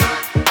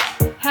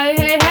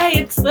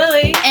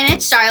Lily. And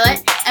it's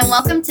Charlotte, and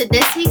welcome to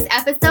this week's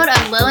episode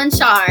of Lil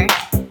Char.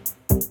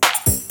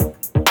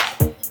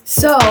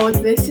 So,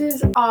 this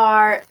is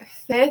our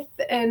fifth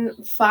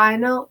and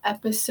final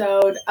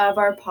episode of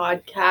our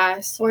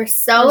podcast. We're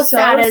so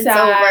sad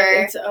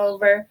it's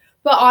over.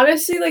 But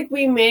honestly,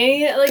 we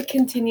may,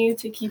 continue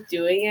to keep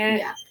doing it.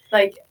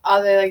 Yeah.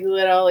 Other,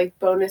 little,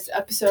 bonus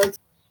episodes.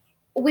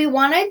 We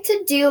wanted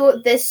to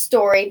do this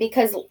story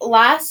because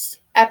last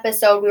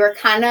episode we were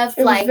kind of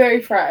It was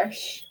very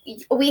fresh.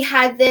 We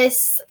had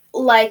this,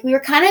 we were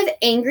kind of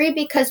angry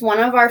because one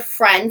of our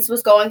friends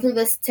was going through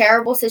this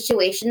terrible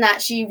situation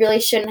that she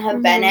really shouldn't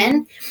have been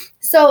in.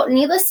 So,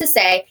 needless to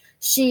say,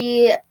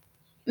 she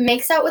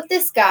makes out with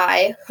this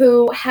guy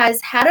who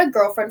has had a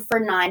girlfriend for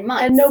 9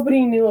 months. And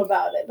nobody knew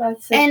about it.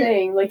 That's the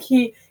thing.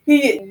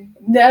 He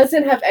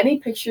doesn't have any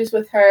pictures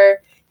with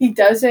her. He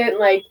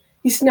doesn't,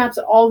 he snaps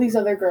all these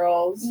other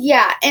girls.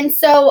 Yeah, and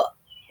so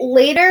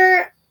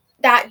later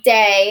that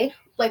day,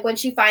 when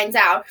she finds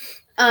out,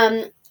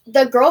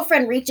 the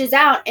girlfriend reaches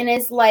out and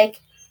is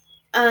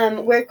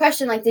weird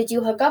question, did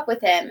you hook up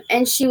with him?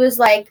 And she was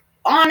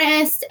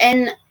honest,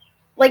 and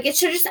it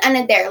should have just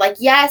ended there.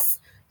 Yes,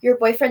 your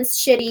boyfriend's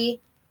shitty,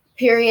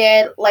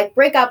 period.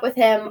 Break up with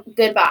him,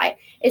 goodbye.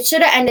 It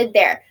should have ended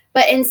there.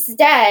 But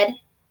instead,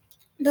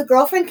 the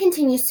girlfriend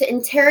continues to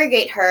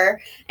interrogate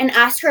her and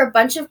ask her a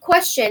bunch of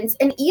questions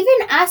and even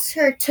ask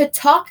her to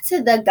talk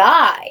to the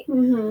guy.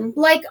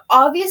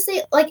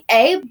 Obviously,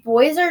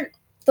 boys are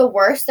the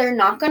worst. They're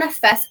not going to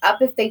fess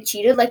up if they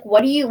cheated.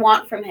 What do you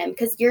want from him?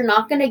 Because you're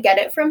not going to get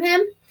it from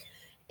him.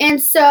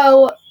 And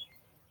so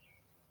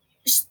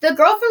the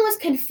girlfriend was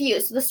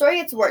confused. So the story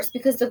gets worse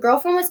because the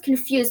girlfriend was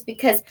confused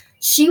because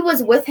she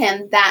was with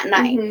him that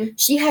night.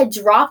 She had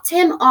dropped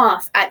him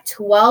off at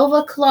 12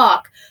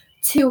 o'clock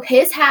to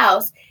his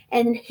house,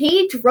 and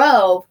he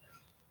drove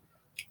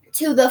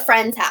to the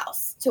friend's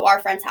house, to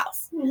our friend's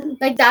house.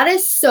 That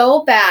is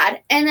so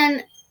bad. And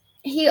then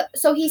he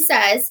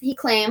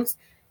claims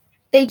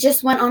they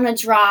just went on a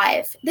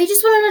drive. They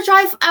just went on a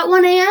drive at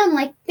 1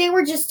 a.m. They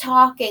were just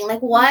talking.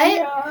 What?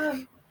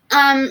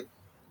 Yeah.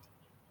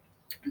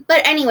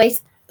 But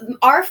anyways,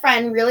 our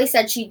friend really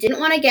said she didn't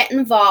want to get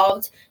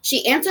involved.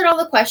 She answered all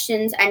the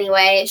questions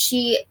anyway.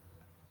 She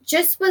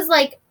just was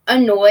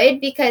annoyed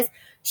because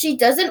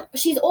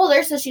she's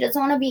older, so she doesn't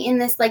want to be in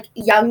this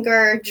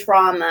younger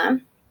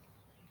drama.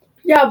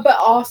 Yeah, but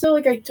also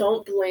I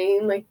don't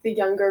blame the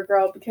younger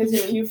girl because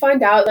if you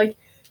find out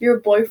your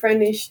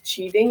boyfriend is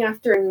cheating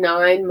after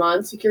 9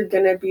 months, you're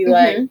gonna be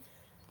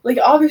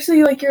obviously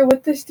you're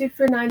with this dude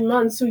for 9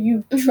 months, so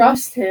you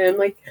trust him,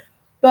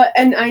 but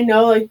and I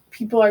know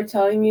people are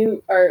telling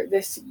you, or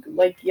this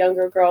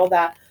younger girl,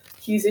 that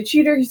he's a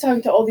cheater, he's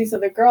talking to all these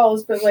other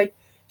girls, but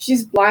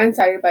she's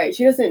blindsided by it.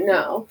 She doesn't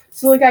know.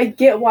 So I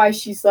get why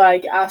she's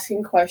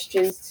asking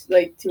questions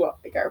to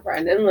our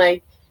friend,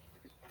 and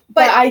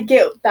but I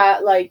get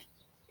that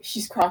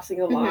she's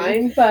crossing a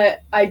line,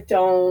 but I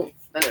don't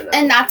know.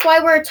 And that's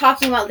why we're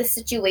talking about this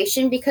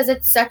situation, because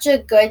it's such a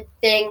good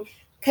thing,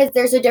 because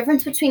there's a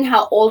difference between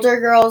how older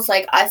girls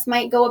like us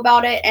might go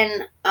about it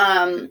and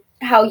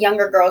how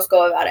younger girls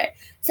go about it.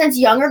 Since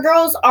younger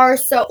girls are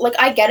so,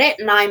 I get it,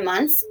 9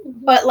 months,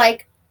 but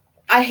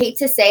I hate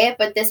to say it,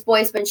 but this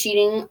boy's been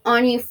cheating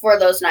on you for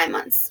those 9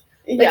 months.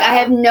 I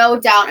have no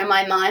doubt in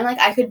my mind,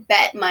 I could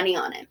bet money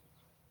on it.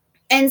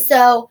 And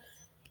so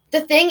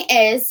the thing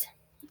is,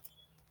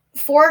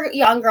 for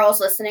young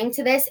girls listening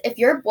to this, if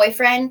your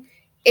boyfriend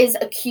is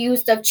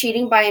accused of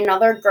cheating by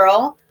another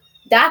girl,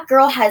 that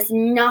girl has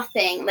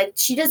nothing.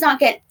 She does not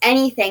get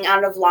anything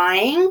out of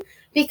lying,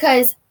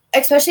 because,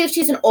 especially if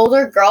she's an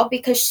older girl,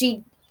 because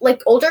she,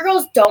 older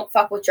girls don't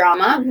fuck with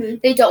drama.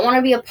 They don't want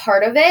to be a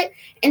part of it.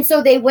 And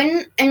so they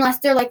wouldn't, unless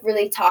they're,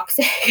 really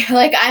toxic.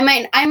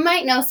 I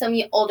might know some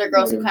older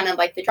girls who kind of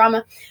like the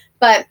drama.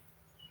 But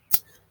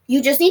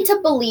you just need to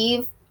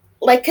believe,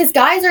 because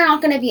guys are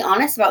not going to be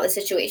honest about the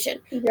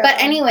situation. Yeah.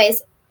 But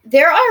anyways,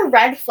 there are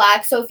red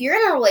flags. So if you're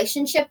in a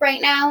relationship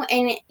right now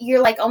and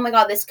you're oh my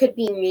God, this could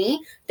be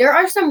me, there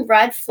are some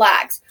red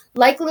flags.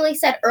 Like Lily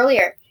said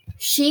earlier,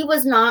 she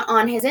was not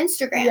on his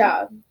Instagram.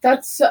 Yeah,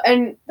 that's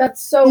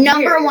so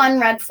number weird. One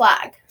red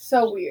flag.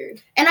 So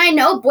weird. And I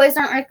know boys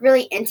aren't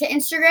really into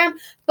Instagram,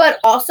 but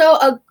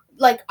also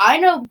I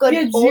know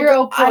good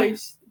zero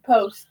posts.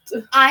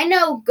 I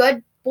know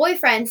good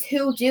boyfriends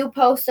who do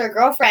post their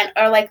girlfriend,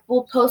 or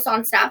will post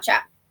on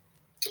Snapchat.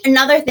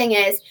 Another thing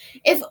is,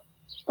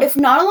 if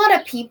not a lot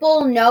of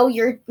people know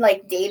you're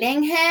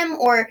dating him,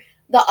 or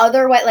the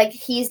other way,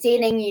 he's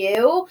dating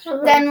you,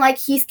 then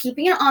he's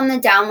keeping it on the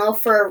down low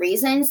for a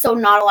reason, so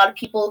not a lot of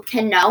people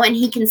can know, and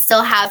he can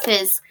still have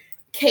his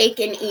cake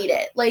and eat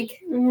it.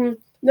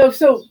 No,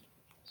 so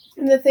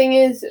the thing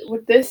is,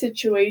 with this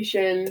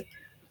situation,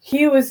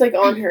 he was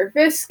on her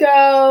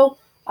Visco,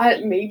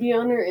 maybe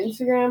on her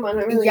Instagram, I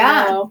don't really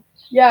know.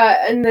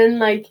 Yeah, and then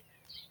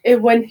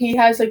when he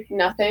has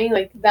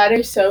nothing, that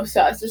is so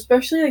sus,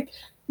 especially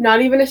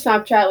not even a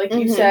Snapchat,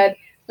 you said.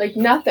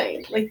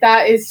 Nothing.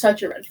 That is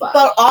such a red flag.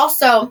 But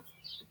also,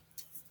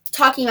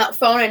 talking about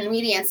phone and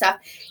media and stuff,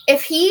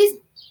 if he's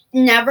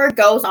never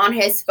goes on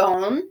his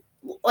phone,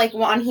 like,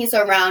 when he's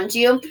around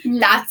you,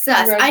 that's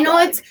us. Red I know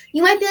flag.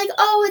 you might be like,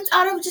 oh, it's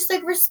out of just,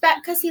 like,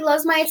 respect because he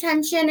loves my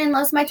attention and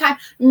loves my time.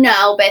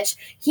 No, bitch.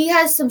 He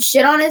has some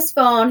shit on his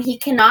phone. He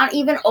cannot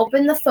even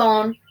open the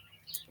phone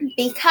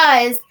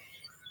because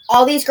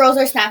all these girls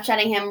are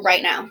Snapchatting him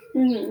right now.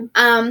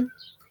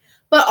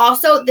 But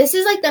also, this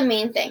is, like, the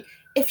main thing.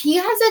 If he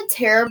has a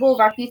terrible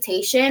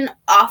reputation,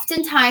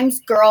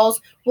 oftentimes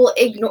girls will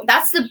ignore.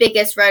 That's the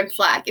biggest red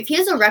flag. If he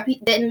has a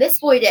then this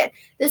boy did.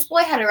 This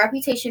boy had a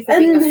reputation for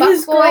being a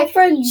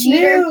fuckboy,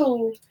 cheater.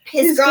 Knew.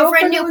 His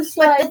girlfriend knew. Was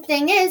but like... the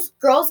thing is,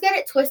 girls get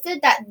it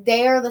twisted that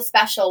they're the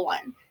special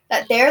one.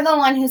 That they're the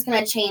one who's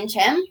going to change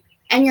him,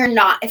 and you're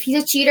not. If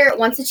he's a cheater,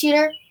 once a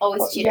cheater,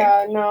 always a cheater.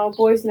 Yeah, no,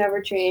 boys never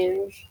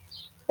change.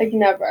 Like,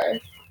 never.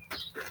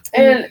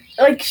 And,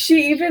 like,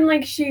 she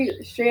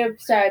straight up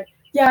said,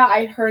 yeah,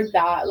 I heard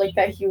that, like,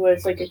 that he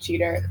was, like, a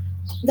cheater.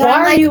 Why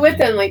are you with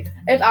him? Like,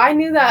 if I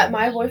knew that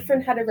my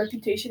boyfriend had a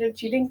reputation of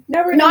cheating,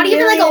 never. Not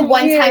even, like, a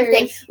one-time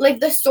thing. Like,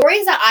 the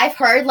stories that I've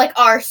heard, like,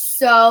 are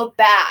so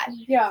bad.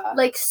 Yeah.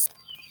 Like,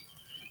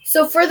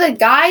 so for the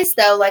guys,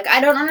 though, like,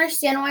 I don't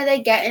understand why they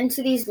get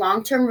into these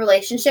long-term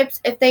relationships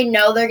if they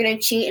know they're going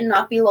to cheat and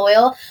not be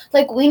loyal.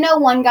 Like, we know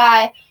one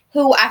guy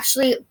who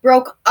actually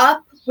broke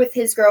up with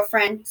his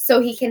girlfriend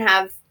so he can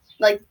have,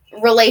 like,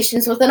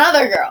 relations with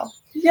another girl.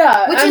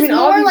 Yeah. Which is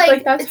more,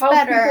 like, that's it's how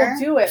better.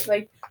 people do it.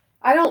 Like,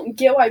 I don't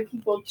get why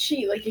people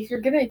cheat. Like, if you're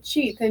gonna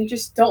cheat, then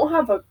just don't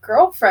have a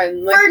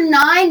girlfriend. Like, for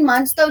 9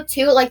 months, though,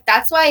 too. Like,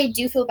 that's why I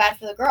do feel bad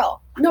for the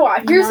girl. No,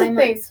 here's the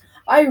thing.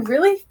 I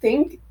really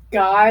think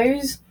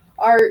guys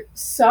are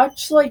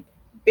such, like,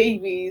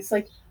 babies.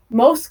 Like,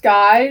 most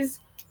guys,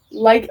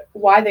 like,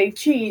 why they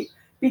cheat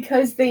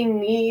because they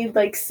need,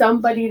 like,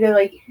 somebody to,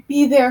 like,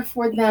 be there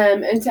for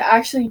them and to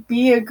actually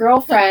be a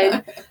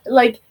girlfriend.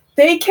 Like,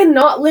 they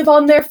cannot live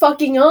on their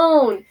fucking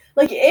own.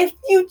 Like, if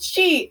you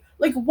cheat,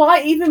 like,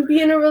 why even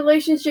be in a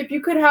relationship?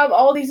 You could have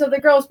all these other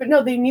girls, but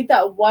no, they need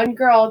that one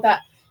girl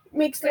that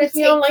makes them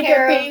feel like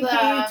a baby,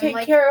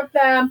 take care of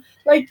them.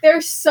 Like,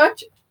 they're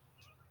such...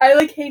 I,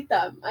 like, hate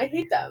them. I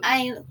hate them.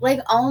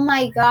 Oh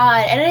my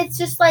god. And it's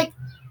just, like,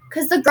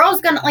 because the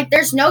girl's gonna, like,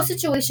 there's no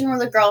situation where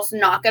the girl's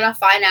not gonna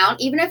find out.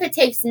 Even if it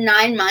takes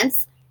 9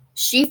 months,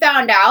 she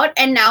found out,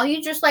 and now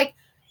you just, like,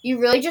 you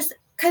really just,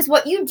 because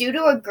what you do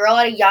to a girl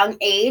at a young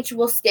age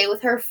will stay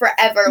with her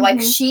forever. Like,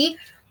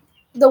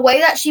 the way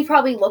that she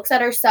probably looks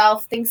at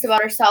herself, thinks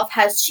about herself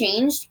has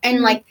changed.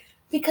 And, like,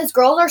 because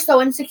girls are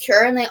so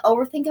insecure and they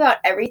overthink about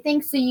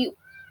everything, so you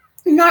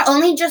not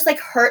only just, like,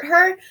 hurt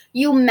her,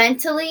 you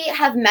mentally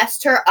have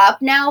messed her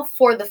up now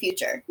for the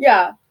future.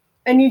 Yeah.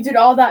 And you did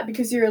all that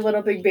because you're a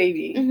little big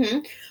baby.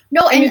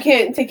 No, and you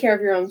can't take care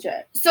of your own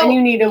shit. And you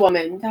need a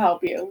woman to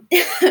help you.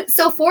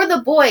 So for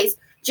the boys,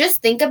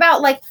 just think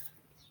about, like,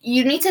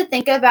 you need to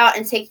think about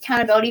and take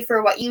accountability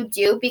for what you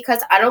do,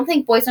 because I don't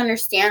think boys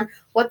understand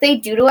what they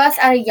do to us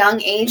at a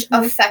young age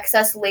affects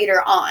us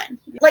later on.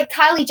 Like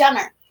Kylie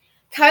Jenner.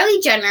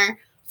 Kylie Jenner.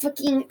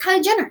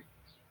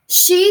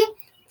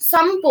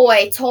 Some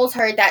boy told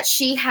her that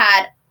he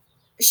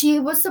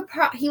was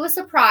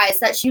surprised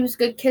that she was a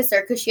good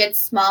kisser because she had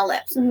small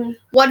lips.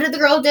 What did the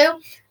girl do?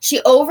 She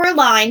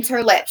overlined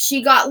her lips.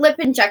 She got lip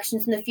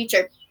injections in the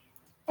future.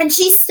 And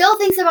she still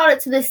thinks about it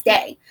to this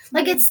day.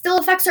 Like, it still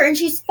affects her, and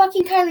she's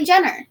fucking Kylie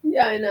Jenner.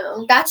 Yeah, I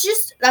know. That's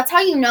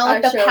how you know,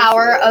 like, the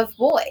power of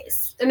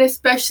boys. And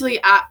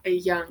especially at a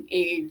young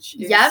age.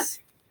 Yep.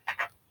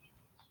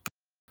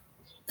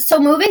 So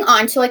moving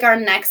on to, like, our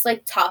next,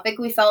 like, topic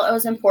we felt it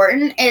was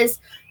important is,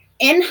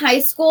 in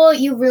high school,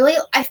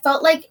 I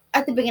felt like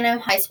at the beginning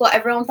of high school,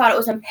 everyone thought it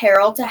was in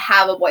peril to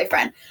have a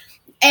boyfriend.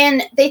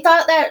 And they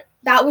thought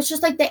that was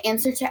just, like, the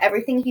answer to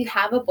everything. If you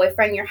have a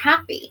boyfriend, you're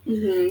happy.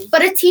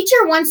 But a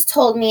teacher once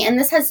told me, and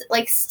this has,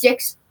 like,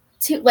 sticks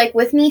to, like,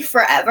 with me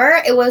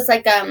forever. It was,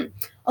 like,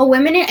 a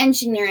women in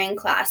engineering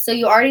class. So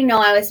you already know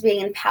I was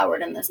being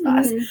empowered in this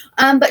class.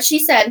 But she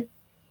said,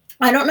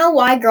 I don't know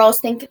why girls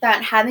think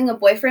that having a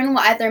boyfriend will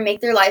either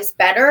make their lives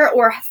better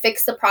or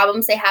fix the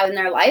problems they have in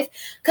their life,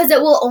 because it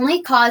will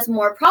only cause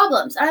more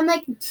problems. And I'm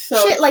like,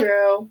 shit, like,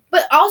 true.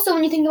 But also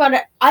when you think about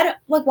it,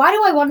 why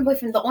do I want a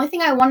boyfriend? The only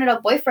thing I wanted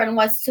a boyfriend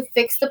was to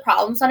fix the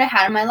problems that I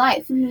had in my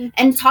life.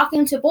 And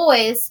talking to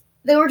boys,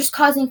 they were just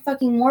causing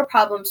fucking more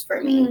problems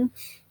for me.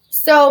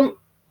 So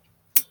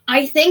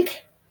I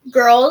think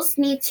girls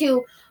need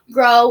to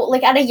grow,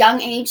 like, at a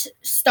young age,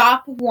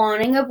 stop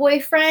wanting a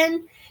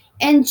boyfriend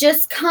and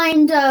just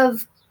kind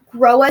of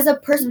grow as a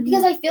person,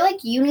 because I feel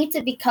like you need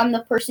to become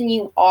the person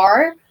you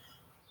are,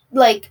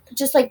 like,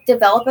 just, like,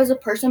 develop as a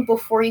person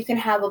before you can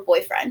have a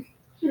boyfriend.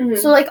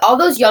 So, like, all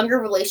those younger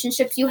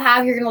relationships you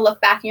have, you're going to look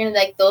back and you're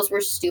like, those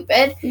were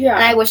stupid. Yeah.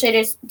 And I wish I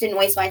just didn't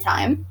waste my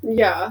time.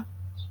 Yeah.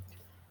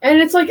 And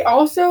it's, like,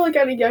 also, like,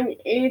 at a young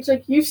age,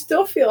 like, you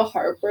still feel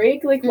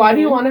heartbreak. Like, why do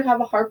you want to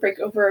have a heartbreak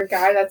over a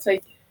guy that's,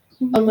 like,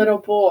 a little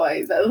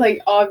boy? That, like,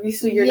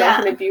 obviously you're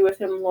not going to be with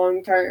him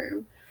long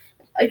term.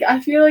 Like, I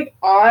feel like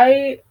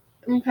I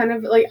am kind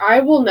of, like, I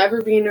will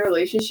never be in a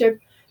relationship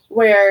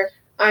where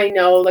I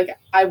know, like,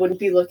 I wouldn't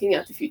be looking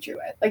at the future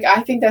with. Like,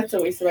 I think that's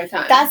a waste of my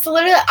time. That's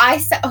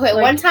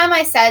literally, one time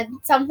I said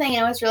something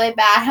and it was really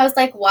bad. I was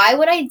like, why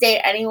would I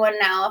date anyone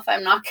now if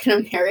I'm not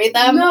going to marry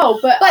them? No,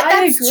 but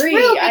I that's agree.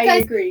 True I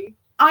agree.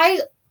 A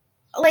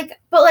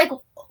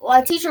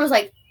teacher was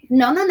like,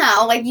 no,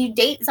 like, you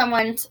date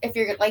someone if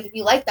you're, like, if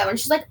you like them. And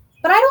she's like,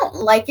 but I don't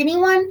like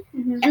anyone,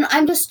 and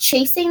I'm just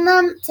chasing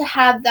them to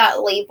have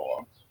that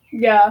label.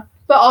 Yeah,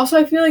 but also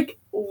I feel like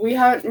we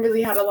haven't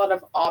really had a lot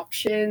of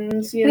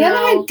options, We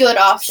haven't had good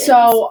options.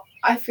 So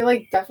I feel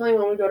like definitely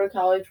when we go to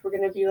college, we're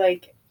going to be,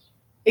 like,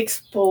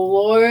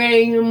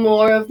 exploring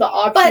more of the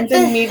options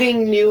and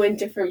meeting new and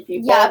different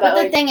people. Yeah,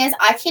 but the thing is,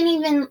 I can't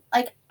even,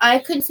 like, I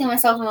couldn't see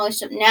myself in a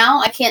relationship now.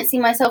 I can't see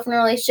myself in a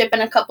relationship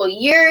in a couple of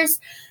years.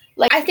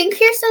 Like, I think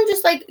here's some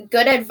just, like,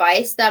 good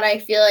advice that I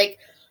feel like,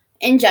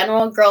 in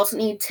general, girls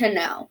need to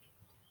know.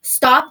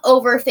 Stop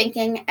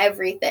overthinking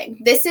everything.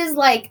 This is,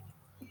 like,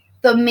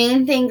 the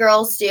main thing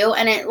girls do,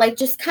 and it, like,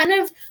 just kind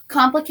of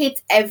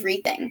complicates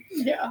everything.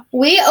 Yeah.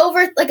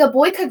 A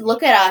boy could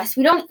look at us.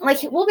 We don't, like,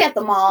 we'll be at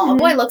the mall. Mm-hmm. A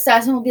boy looks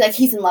at us and we'll be like,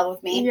 he's in love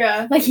with me.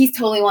 Yeah. Like, he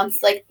totally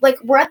wants, like,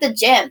 we're at the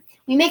gym.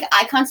 We make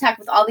eye contact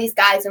with all these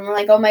guys and we're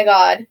like, oh my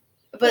God.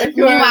 But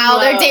meanwhile,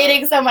 they're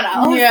dating someone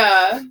else.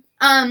 Yeah.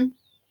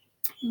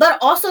 But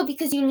also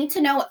because you need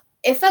to know,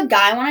 if a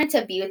guy wanted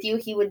to be with you,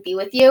 he would be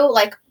with you.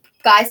 Like,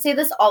 guys say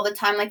this all the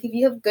time. Like, if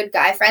you have good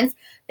guy friends,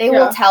 they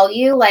will tell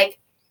you, like,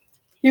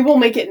 he will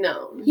make it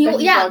known. He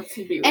wants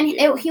to be with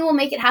you. He will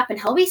make it happen.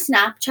 He'll be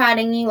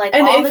Snapchatting you, like,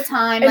 all the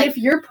time. And if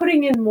you're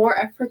putting in more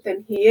effort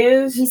than he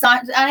is, he's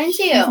not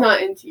into you. He's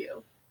not into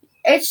you.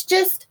 It's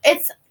just,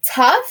 it's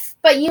tough,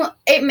 but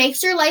it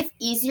makes your life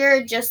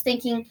easier just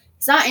thinking,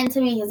 he's not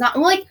into me. He's not,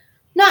 like,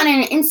 not in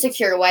an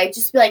insecure way.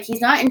 Just be like,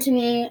 he's not into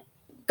me.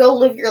 Go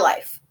live your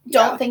life.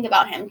 Don't think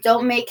about him.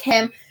 Don't make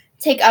him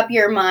take up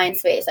your mind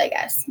space, I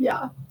guess.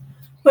 Yeah.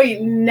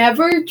 Wait,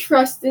 never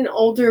trust an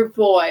older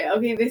boy.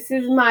 Okay, this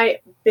is my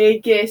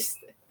biggest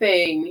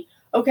thing.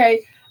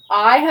 Okay,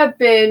 I have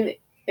been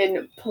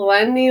in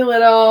plenty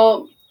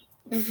little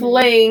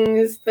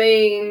flings,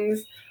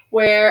 things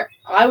where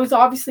I was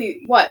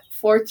obviously,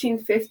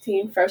 14,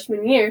 15,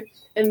 freshman year,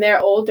 and they're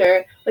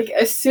older. Like,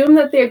 assume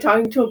that they're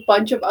talking to a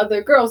bunch of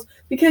other girls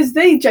because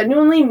they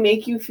genuinely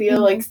make you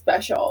feel, like,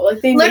 special.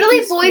 Like, they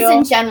literally boys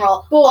in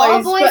general.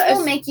 All boys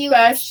will make you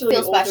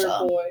feel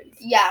special. Boys.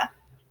 Yeah.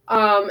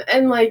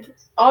 And, like,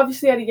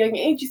 obviously at a young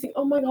age, you think,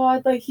 oh my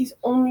God, like, he's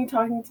only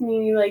talking to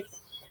me, like,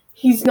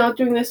 he's not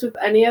doing this with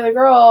any other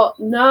girl.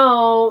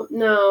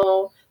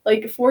 No.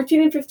 Like,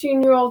 14 and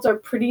 15-year-olds are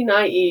pretty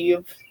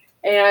naive.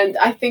 And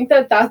I think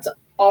that that's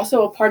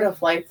also a part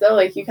of life, though.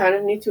 Like, you kind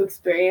of need to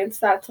experience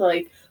that to,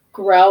 like,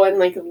 grow and,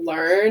 like,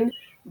 learn.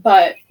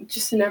 But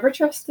just never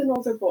trust an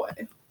older boy.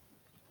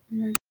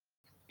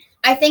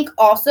 I think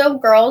also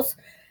girls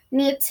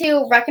need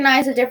to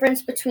recognize the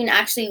difference between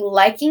actually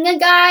liking a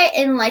guy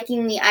and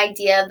liking the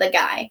idea of the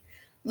guy.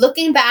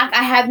 Looking back,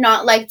 I have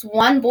not liked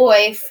one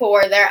boy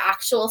for their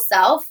actual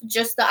self,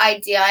 just the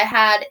idea I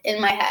had in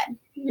my head.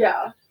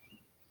 Yeah.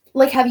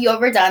 Like, have you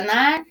ever done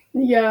that?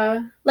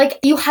 Yeah. Like,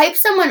 you hype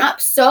someone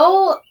up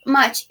so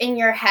much in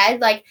your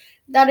head, like,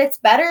 that it's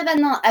better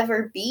than they'll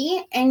ever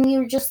be, and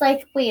you're just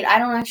like, wait, I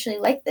don't actually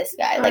like this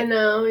guy. Like, I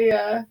know,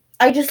 yeah.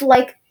 I just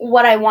like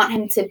what I want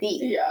him to be.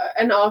 Yeah,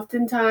 and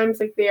oftentimes,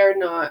 like, they are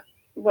not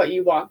what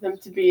you want them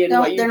to be and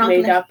what you've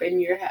made up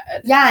in your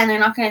head. Yeah, and they're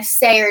not going to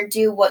say or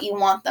do what you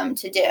want them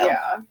to do.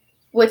 Yeah.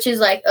 Which is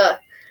like,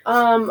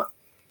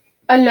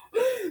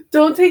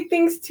 don't take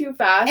things too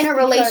fast. In a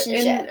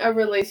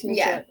relationship.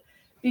 Yeah.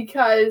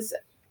 Because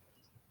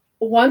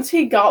once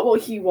he got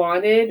what he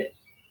wanted,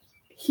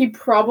 he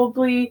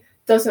probably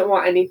doesn't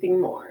want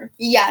anything more.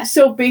 Yeah.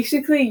 So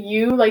basically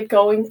you, like,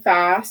 going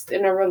fast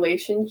in a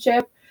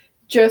relationship,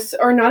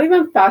 or not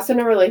even fast in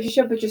a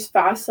relationship, but just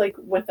fast, like,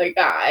 with a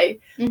guy.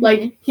 Mm-hmm.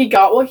 Like, he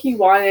got what he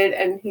wanted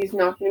and he's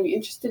not going to be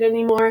interested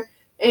anymore.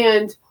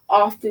 And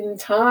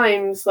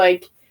oftentimes,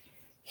 like,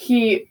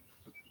 he,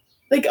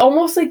 like,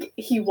 almost like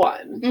he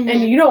won. Mm-hmm.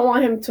 And you don't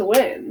want him to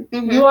win.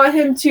 Mm-hmm. You want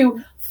him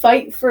to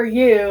fight for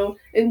you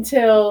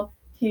until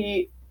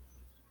he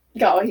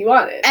got what he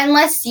wanted.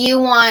 Unless you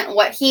want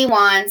what he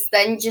wants,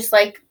 then just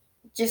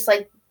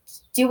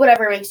do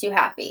whatever makes you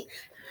happy.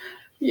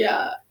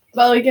 Yeah.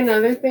 But, like,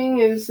 another thing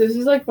is, this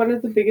is, like, one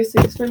of the biggest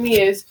things for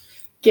me is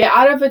get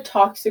out of a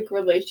toxic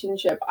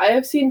relationship. I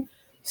have seen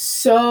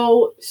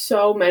so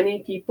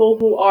many people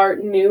who are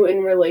new in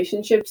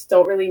relationships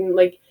don't really,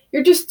 like,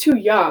 you're just too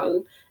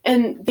young,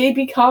 and they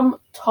become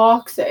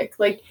toxic.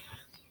 Like,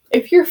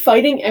 if you're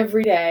fighting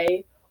every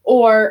day,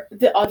 or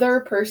the other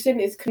person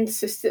is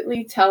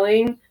consistently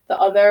telling the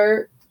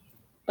other,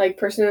 like,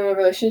 person in the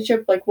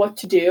relationship, like, what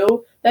to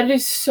do, that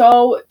is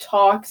so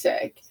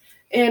toxic.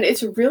 And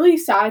it's really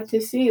sad to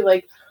see.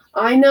 Like,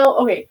 I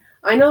know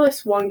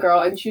this one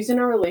girl, and she's in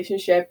a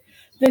relationship.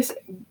 This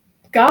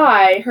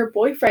guy, her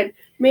boyfriend,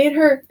 made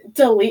her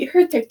delete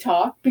her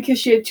TikTok because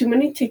she had too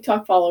many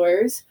TikTok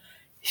followers.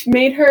 She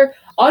made her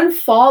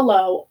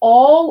unfollow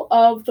all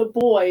of the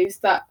boys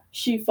that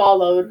she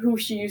followed, who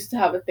she used to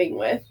have a thing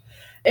with.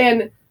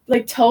 And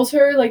like tells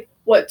her like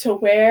what to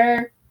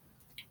wear,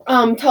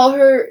 tell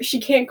her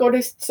she can't go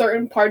to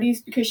certain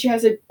parties because she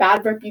has a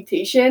bad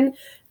reputation.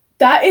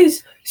 That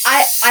is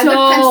I would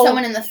punch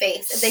someone in the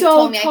face if they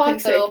told me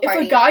toxic. I couldn't go to a party.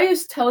 If a guy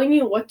is telling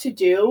you what to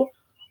do,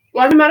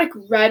 automatic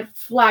red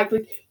flag.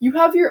 Like, you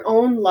have your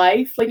own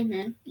life. Like,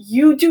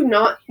 you do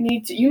not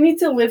need to. You need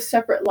to live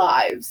separate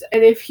lives.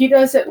 And if he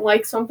doesn't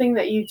like something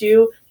that you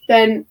do,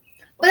 then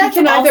but that's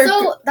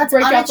also that's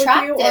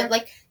unattractive.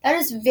 Like, that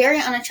is very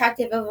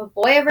unattractive. If a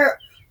boy ever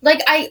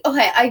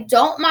I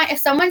don't mind if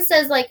someone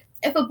says like,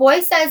 if a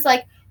boy says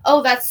like,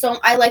 oh, that's so,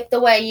 I like the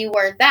way you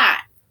wear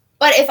that.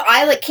 But if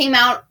I like came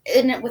out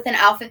in it with an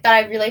outfit that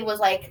I really was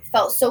like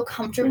felt so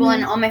comfortable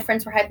and all my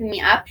friends were hyping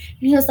me up,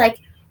 and he was like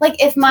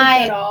if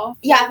my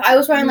if I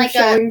was wearing like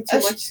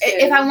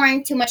if I'm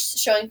wearing too much,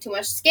 showing too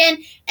much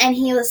skin, and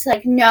he was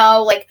like,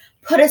 no, like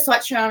put a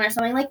sweatshirt on or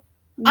something, like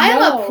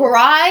I'm a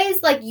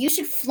prize, like you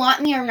should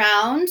flaunt me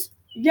around.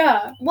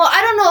 Yeah. Well,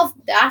 I don't know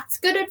if that's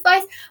good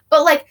advice,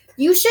 but like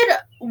you should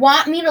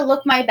want me to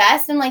look my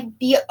best and like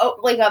be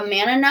like a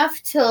man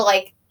enough to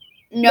like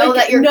know like,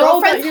 that your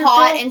girlfriend's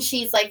hot and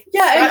she's like,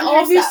 yeah, and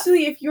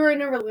obviously if you're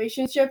in a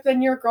relationship,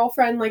 then your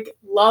girlfriend like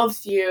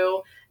loves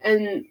you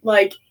and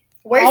like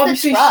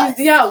where's the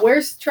trust?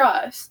 Where's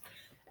trust?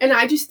 And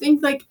I just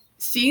think like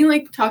seeing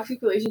like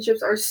toxic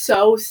relationships are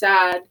so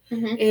sad,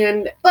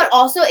 and but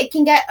also it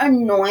can get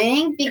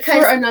annoying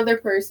because for another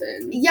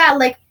person. Yeah,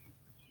 like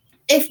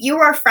if you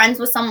are friends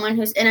with someone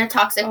who's in a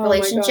toxic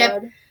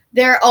relationship,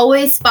 they're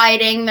always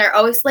fighting. They're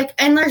always like,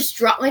 and there's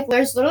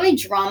there's literally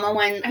drama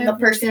when the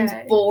person's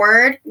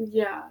bored.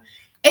 Yeah.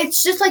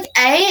 It's just like,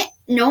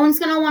 no one's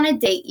going to want to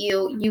date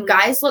you. You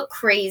guys look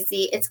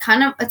crazy. It's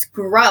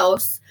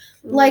gross.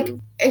 Like,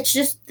 it's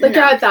just like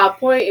at that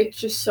point, it's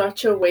just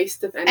such a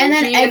waste of energy. And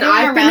then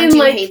everyone around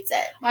you hates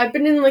it. I've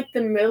been in like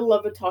the middle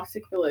of a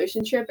toxic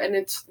relationship, and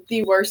it's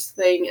the worst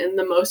thing and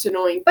the most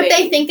annoying thing. But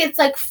they think it's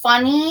like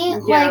funny,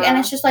 like, and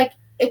it's just like,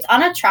 it's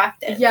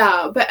unattractive.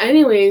 Yeah, but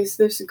anyways,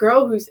 this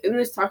girl who's in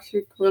this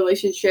toxic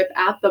relationship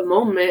at the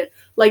moment,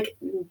 like,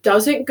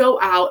 doesn't go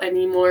out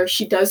anymore.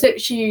 She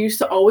used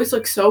to always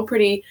look so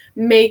pretty,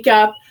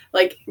 makeup,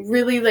 like,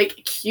 really, like,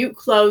 cute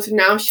clothes.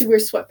 Now she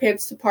wears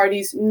sweatpants to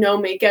parties, no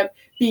makeup,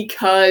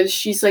 because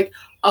she's, like,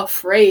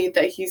 afraid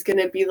that he's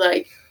gonna be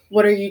like,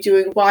 what are you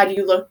doing? Why do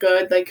you look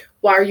good? Like,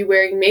 why are you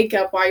wearing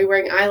makeup? Why are you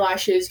wearing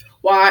eyelashes?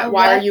 Why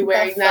are you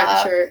wearing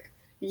that shirt?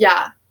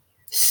 Yeah.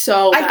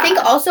 So bad. I think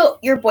also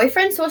your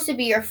boyfriend's supposed to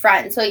be your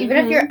friend. So even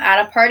if you're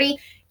at a party,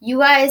 you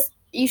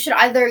can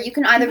either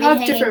be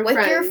hanging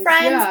with your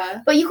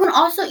friends, but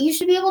you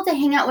should be able to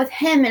hang out with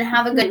him and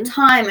have a good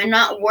time and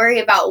not worry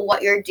about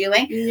what you're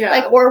doing,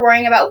 like, or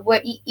worrying about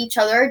what each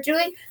other are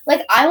doing.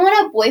 Like, I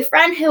want a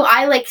boyfriend who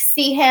I like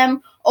see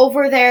him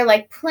over there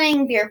like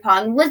playing beer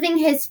pong, living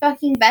his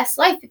fucking best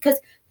life, because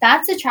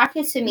that's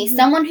attractive to me.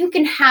 Someone who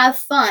can have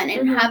fun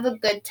and have a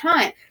good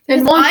time.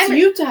 And wants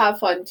you to have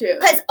fun too.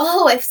 Because,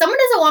 if someone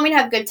doesn't want me to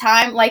have a good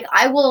time, like,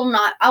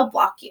 I'll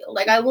block you.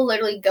 Like, I will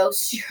literally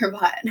ghost your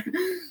butt.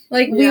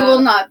 Like, we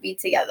will not be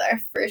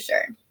together, for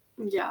sure.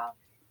 Yeah.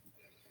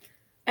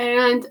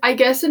 And I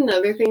guess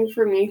another thing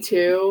for me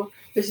too,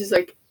 this is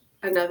like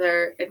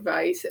another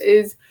advice,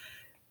 is,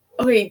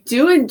 okay,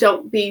 do and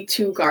don't be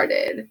too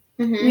guarded.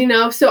 You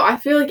know, so I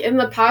feel like in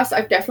the past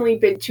I've definitely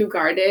been too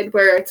guarded,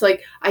 where it's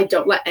like I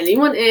don't let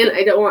anyone in.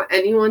 I don't want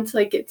anyone to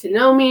like get to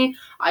know me.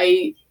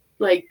 I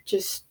like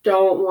just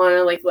don't want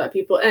to like let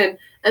people in,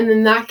 and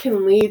then that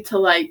can lead to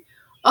like,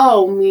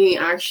 me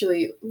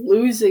actually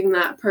losing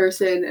that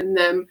person and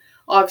them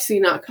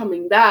obviously not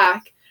coming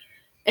back.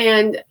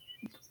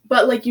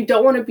 But like, you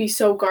don't want to be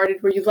so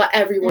guarded where you let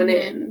everyone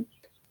in,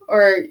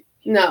 or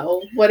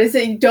no, what is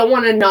it? You don't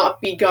want to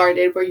not be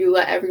guarded where you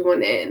let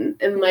everyone in,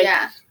 and like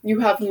you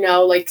have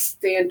no like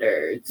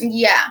standards.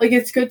 Yeah, like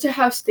it's good to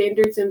have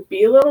standards and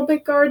be a little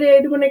bit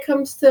guarded when it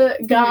comes to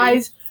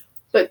guys,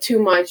 but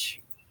too much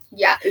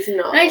is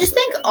not. And I just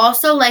think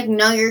also like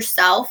know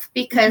yourself,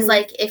 because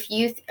like if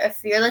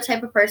you're the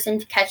type of person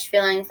to catch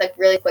feelings like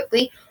really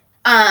quickly,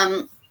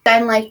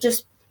 then like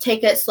just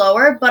take it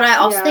slower. But I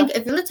also think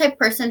if you're the type of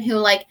person who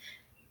like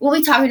we'll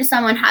be talking to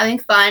someone, having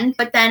fun,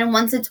 but then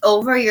once it's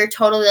over, you're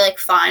totally like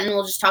fine,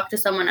 we'll just talk to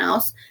someone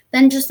else,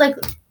 then just like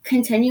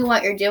continue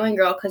what you're doing,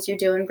 girl, because you're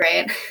doing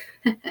great.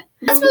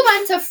 Let's move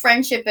on to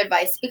friendship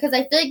advice, because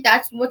I feel like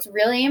that's what's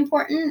really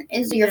important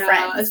is your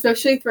friends,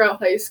 especially throughout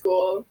high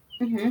school.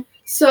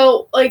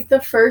 So like the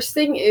first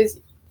thing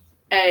is,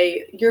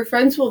 your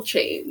friends will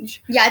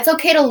change. Yeah, it's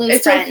okay to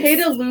lose friends. It's okay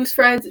to lose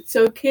friends. It's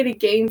okay to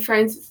gain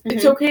friends.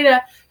 It's okay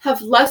to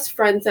have less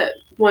friends at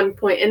one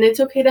point, and it's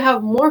okay to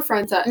have more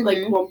friends at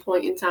like one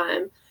point in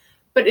time.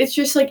 But it's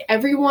just like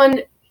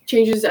everyone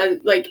changes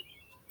like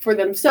for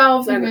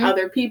themselves and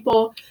other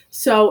people.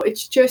 So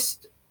it's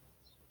just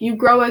you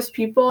grow as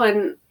people,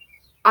 and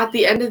at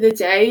the end of the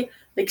day,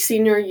 like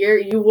senior year,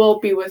 you will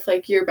be with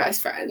like your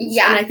best friends.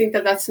 Yeah, and I think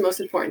that that's the most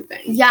important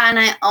thing. Yeah, and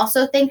I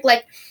also think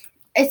like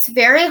it's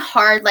very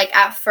hard, like,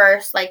 at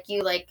first, like,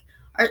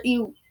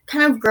 you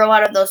kind of grow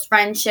out of those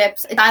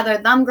friendships. It's either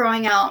them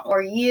growing out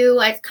or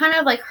you. It kind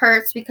of like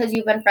hurts because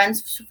you've been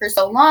friends for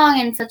so long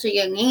and such a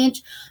young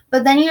age.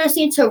 But then you just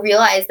need to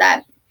realize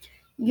that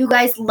you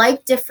guys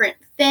like different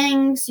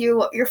things.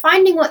 You're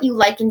finding what you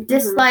like and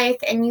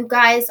dislike, and you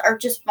guys are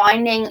just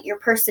finding your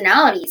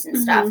personalities and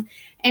stuff.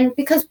 And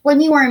because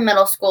when you were in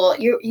middle school,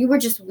 you were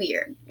just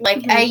weird.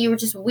 Like, you were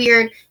just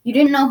weird. You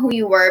didn't know who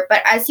you were.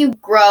 But as you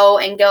grow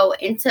and go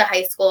into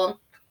high school,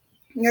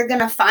 you're going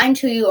to find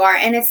who you are.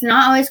 And it's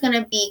not always going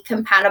to be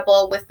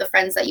compatible with the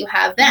friends that you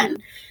have then.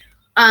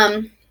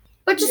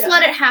 But just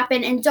let it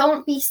happen. And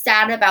don't be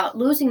sad about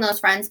losing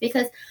those friends.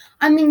 Because,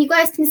 I mean, you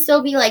guys can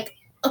still be, like,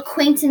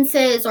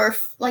 acquaintances or,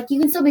 like, you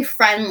can still be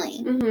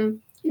friendly.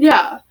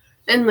 Yeah.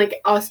 And, like,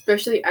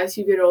 especially as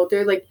you get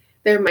older, like,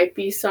 there might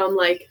be some,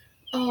 like,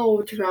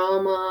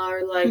 drama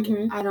or, like,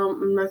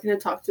 I'm not going to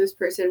talk to this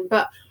person.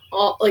 But,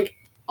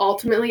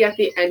 ultimately, at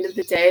the end of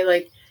the day,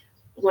 like,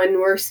 when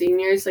we're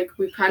seniors, like,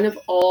 we kind of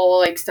all,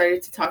 like,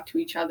 started to talk to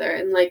each other.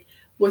 And, like,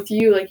 with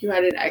you, like, you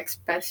had an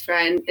ex-best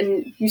friend,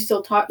 and you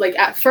still talk, like,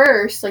 at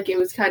first, like, it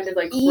was kind of,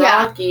 like,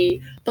 rocky,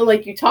 but,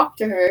 like, you talked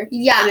to her, and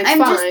it's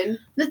fine.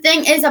 The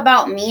thing is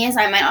about me is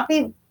I might not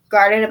be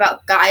guarded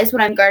about guys,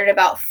 but I'm guarded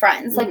about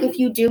friends. Like, if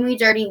you do me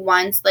dirty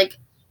once, like,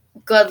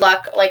 good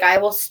luck. Like, I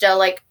will still,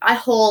 like, I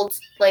hold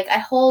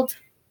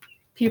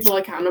people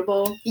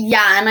accountable.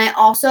 Yeah, and I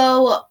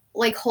also,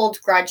 like,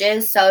 hold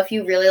grudges, so if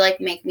you really,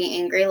 like, make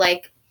me angry,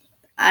 like,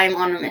 I'm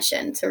on a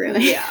mission to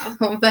really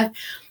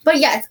but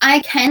yes, I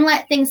can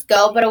let things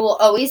go, but it will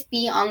always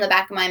be on the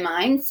back of my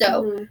mind.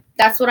 So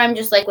that's what I'm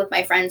just like with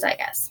my friends, I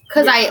guess,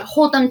 because I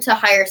hold them to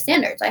higher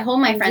standards. I hold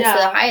my friends to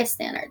the highest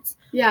standards.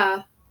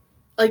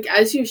 Like,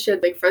 as you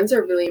should. Like, friends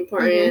are really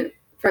important.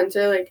 Friends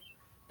are like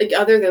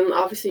other than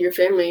obviously your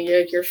family,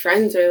 your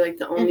friends are like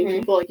the only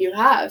people like you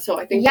have. So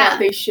I think that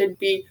they should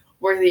be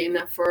worthy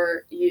enough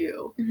for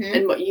you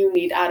and what you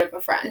need out of a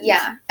friend.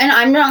 Yeah. And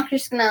I'm not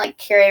just gonna, like,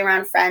 carry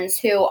around friends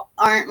who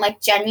aren't, like,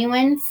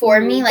 genuine for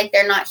me. Like,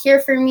 they're not here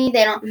for me.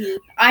 They don't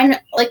I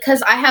like,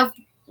 because I have,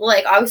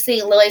 like,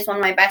 obviously Lily's one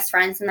of my best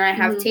friends, and then I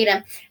have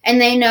Tatum, and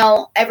they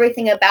know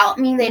everything about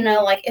me. They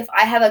know, like, if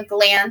I have a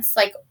glance,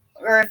 like,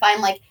 or if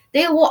I'm, like,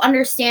 they will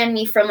understand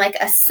me from, like,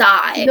 a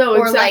side. No,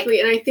 or exactly.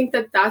 Like, and I think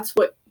that that's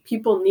what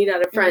people need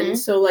out of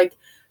friends. So, like,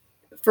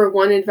 for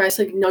one advice,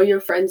 like, know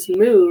your friend's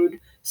mood.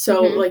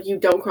 So, like, you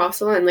don't cross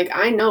the line. Like,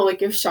 I know,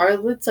 like, if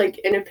Charlotte's, like,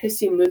 in a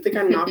pissy mood, like,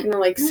 I'm not gonna,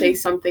 like, say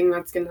something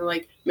that's gonna,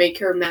 like, make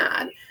her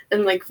mad.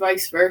 And, like,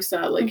 vice versa.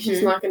 Like,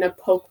 she's not gonna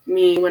poke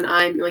me when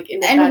I'm, like, in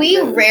a bad mood. And we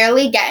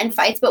rarely get in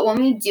fights, but when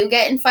we do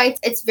get in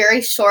fights, it's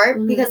very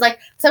short. Because, like,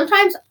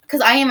 sometimes,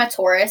 because I am a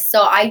Taurus,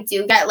 so I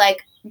do get,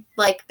 like,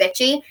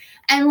 bitchy.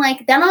 And,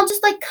 like, then I'll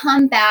just, like,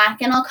 come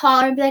back and I'll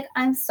call her and be like,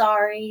 I'm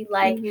sorry.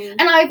 Like,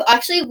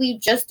 and we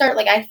just started,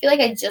 like, I feel like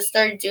I just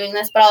started doing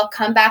this, but I'll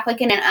come back,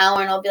 like, in an hour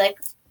and I'll be like,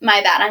 my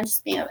bad, I'm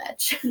just being a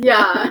bitch.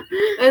 Yeah.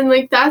 And,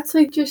 like, that's,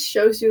 like, just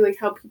shows you, like,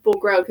 how people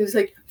grow. Because,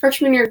 like,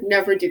 freshman year,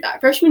 never do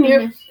that. Freshman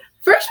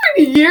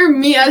year,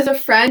 me as a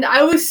friend,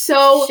 I was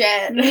so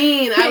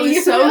mean. I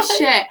was so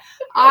shit.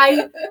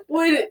 I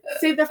would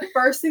say the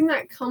first thing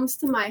that comes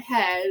to my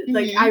head,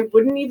 like, I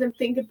wouldn't even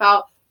think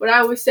about what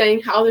I was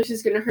saying, how this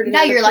is going to hurt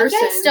another person. You're like,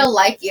 I still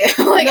like you.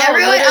 Like, no,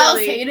 everyone else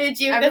hated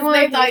you because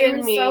they thought you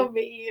were so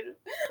mean.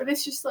 But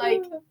it's just,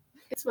 like,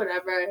 it's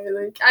whatever.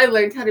 Like, I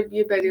learned how to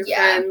be a better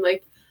friend.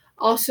 Like,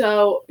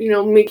 also, you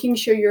know, making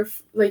sure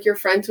you're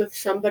friends with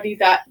somebody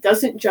that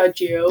doesn't judge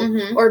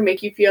you or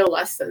make you feel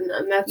less than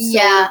them. That's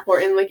so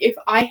important. Like, if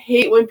I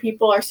hate when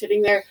people are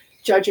sitting there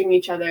judging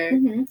each other.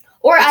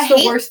 Or I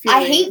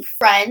hate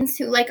friends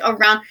who, like,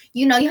 around,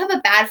 you know, you have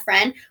a bad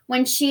friend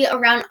when she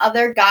around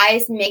other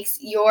guys makes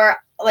your,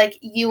 like,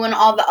 you and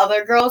all the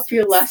other girls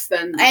feel less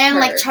than and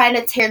her. Like, try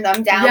to tear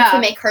them down to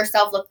make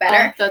herself look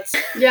better.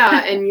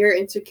 And you're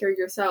insecure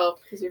yourself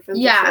because your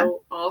friends are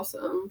so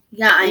awesome.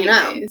 Yeah, I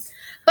know.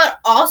 But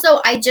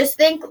also, I just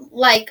think,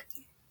 like,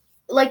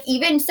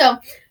 even so,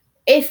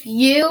 if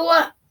you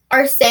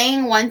are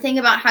saying one thing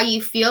about how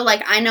you feel,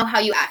 like, I know how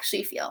you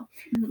actually feel.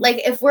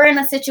 Like, if we're in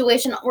a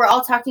situation, we're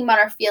all talking about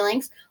our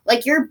feelings,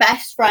 like, your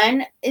best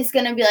friend is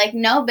going to be like,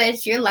 no,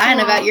 bitch, you're lying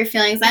about your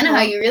feelings. I know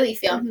how you really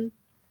feel. And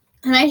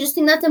I just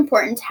think that's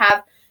important to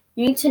have.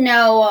 You need to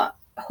know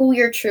who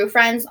your true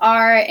friends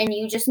are, and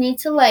you just need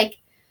to, like,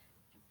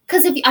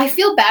 because I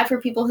feel bad for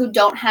people who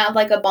don't have,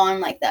 like, a bond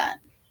like that.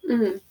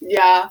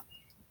 Yeah.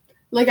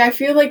 Like, I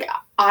feel like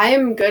I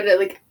am good at,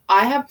 like,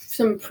 I have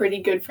some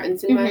pretty good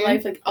friends in my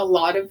life, like, a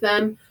lot of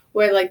them,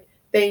 where, like,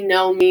 they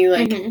know me,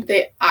 like,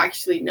 they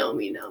actually know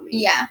me.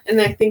 Yeah.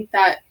 And I think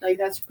that, like,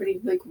 that's pretty,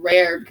 like,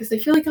 rare, because I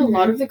feel like a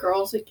lot of the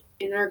girls, like,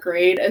 in our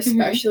grade,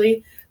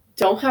 especially,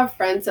 don't have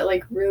friends that,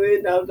 like,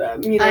 really know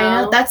them, you know?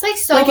 I know. That's, like,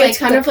 so, like, it's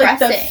kind depressing.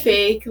 of, like, the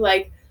fake,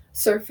 like,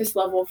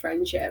 surface-level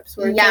friendships,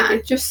 where it's, like,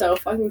 it's just so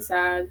fucking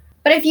sad.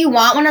 But if you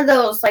want one of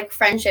those, like,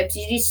 friendships,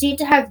 you just need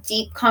to have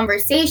deep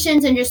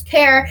conversations and just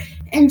care.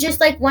 And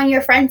just, like, when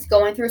your friend's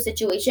going through a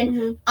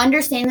situation,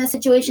 understand the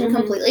situation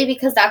completely,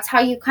 because that's how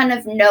you kind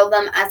of know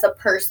them as a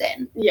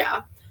person.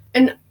 Yeah.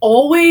 and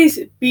always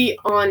be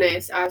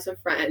honest as a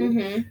friend.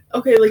 Mm-hmm.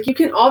 Okay, like you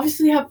can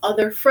obviously have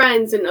other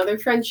friends and other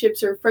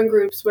friendships or friend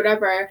groups,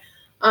 whatever,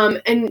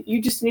 and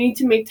you just need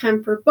to make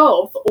time for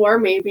both, or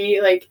maybe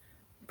like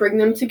bring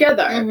them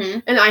together. Mm-hmm.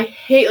 And I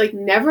hate, like,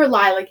 never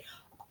lie. Like,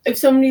 if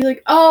somebody's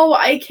like, oh,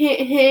 I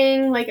can't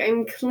hang, like,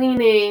 I'm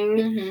cleaning,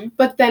 Mm-hmm.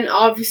 but then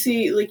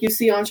obviously, like, you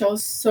see on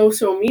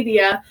social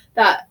media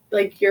that,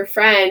 like, your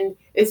friend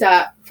is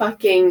at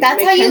fucking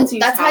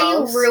Mackenzie's That's how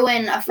you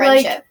ruin a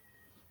friendship. Like,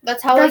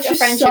 that's how, that's like, a just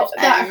friendship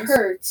that ends.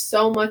 hurts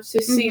so much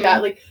to see Mhm.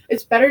 that. Like,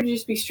 it's better to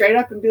just be straight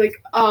up and be like,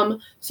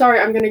 sorry,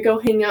 I'm gonna go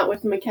hang out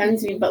with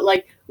Mackenzie, Mhm. but,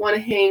 like, want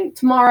to hang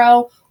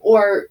tomorrow,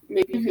 or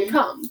maybe you can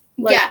come.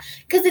 Like, Yeah,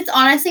 because it's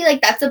honestly,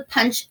 like, that's a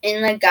punch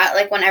in the gut,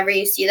 like, whenever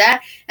you see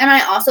that. And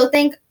I also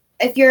think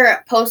if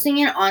you're posting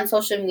it on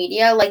social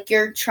media, like,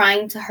 you're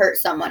trying to hurt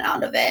someone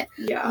out of it.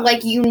 yeah.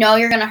 Like, you know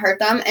you're going to hurt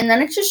them, and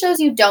then it just shows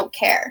you don't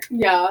care.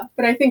 Yeah,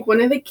 but I think one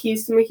of the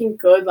keys to making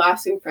good,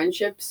 lasting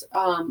friendships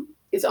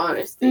is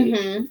honesty.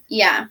 Mm-hmm.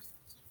 Yeah.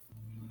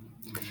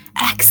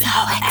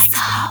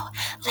 XOXO,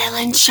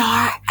 Lil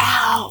Char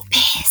out.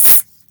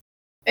 Peace.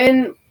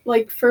 And,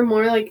 like, for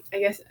more, like, I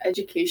guess,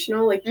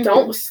 educational, like,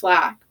 don't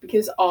slack,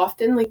 because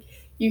often, like,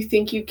 you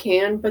think you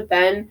can, but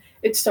then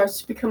it starts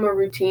to become a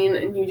routine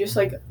and you just,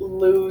 like,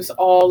 lose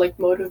all, like,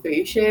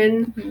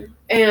 motivation.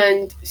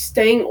 And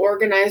staying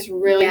organized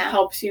really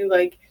helps you,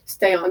 like,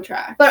 stay on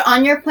track. But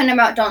on your point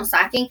about don't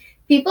slacking,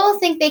 people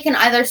think they can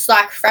either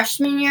slack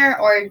freshman year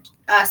or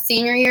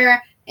senior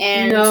year,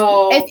 and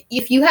No.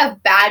 if you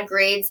have bad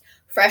grades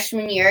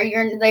freshman year,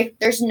 you're like,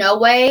 there's no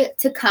way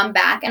to come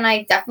back. And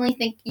I definitely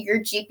think your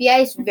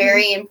GPA is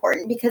very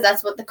important, because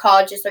that's what the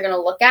colleges are going to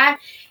look at,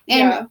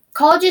 and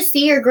colleges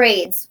see your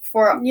grades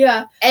for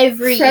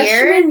every year.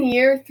 Freshman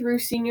year through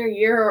senior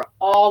year are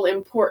all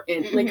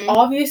important. Like,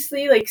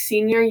 obviously, like,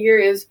 senior year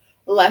is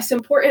less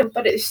important,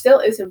 but it still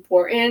is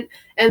important.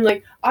 And,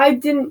 like, I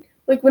didn't,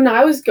 like, when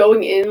I was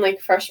going in, like,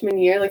 freshman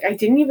year, like, I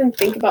didn't even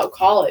think about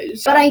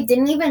college. But I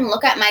didn't even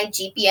look at my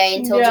GPA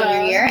until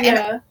junior year,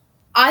 and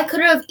I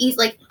could have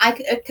I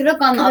could have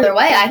gone the other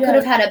way. I could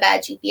have had a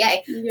bad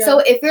GPA. Yeah. So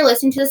if you're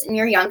listening to this and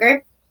you're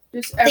younger,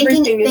 just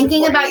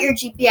thinking about your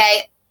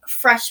GPA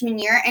freshman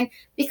year, and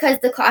because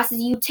the classes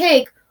you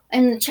take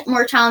and the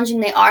more challenging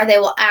they are, they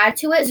will add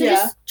to it. So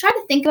just try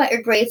to think about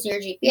your grades and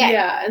your GPA.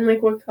 Yeah, and,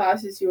 like, what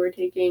classes you were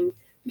taking.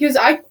 Because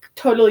I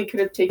totally could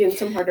have taken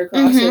some harder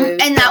classes.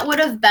 And that would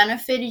have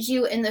benefited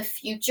you in the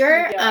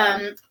future.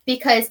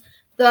 Because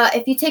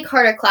if you take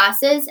harder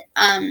classes,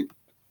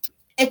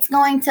 it's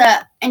going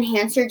to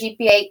enhance your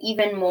GPA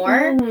even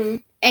more.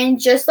 And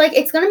just, like,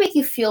 it's going to make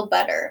you feel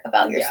better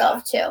about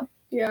yourself too.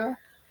 Yeah.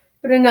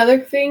 But another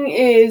thing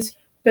is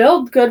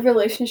build good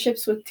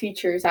relationships with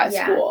teachers at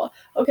school.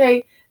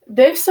 Okay,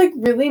 this, like,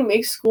 really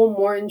makes school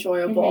more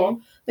enjoyable.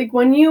 Like,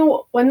 when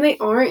they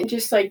aren't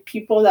just, like,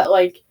 people that,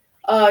 like,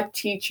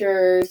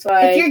 teachers,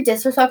 like, if you're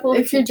disrespectful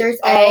to teachers,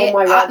 oh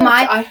my god,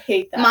 I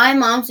hate that. My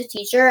mom's a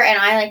teacher, and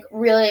I, like,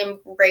 really am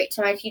great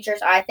to my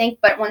teachers, I think.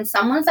 But when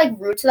someone's, like,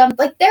 rude to them,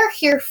 like, they're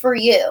here for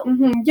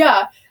you.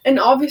 Yeah, and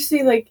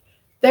obviously, like,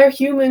 they're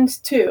humans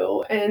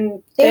too,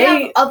 and they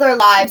have other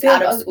lives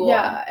out of school.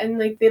 Yeah, and,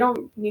 like, they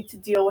don't need to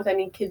deal with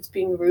any kids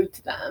being rude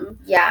to them.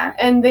 Yeah.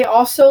 And they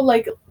also,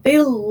 like, they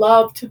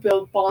love to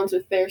build bonds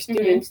with their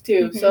students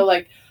too. So,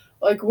 like,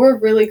 we're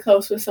really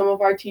close with some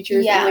of our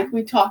teachers, and, like,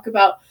 we talk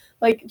about,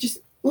 like, just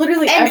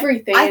literally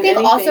everything. I think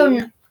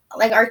also,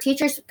 like, our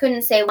teachers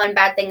couldn't say one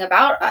bad thing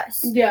about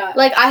us. Yeah.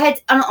 Like,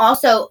 and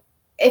also,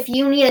 if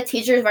you need a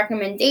teacher's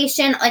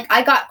recommendation, like,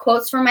 I got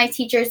quotes from my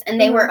teachers, and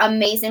they were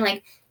amazing.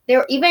 Like, there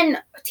were even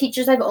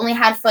teachers I've only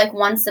had for, like,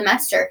 one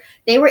semester.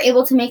 They were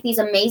able to make these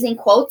amazing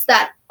quotes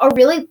that are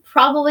really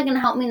probably going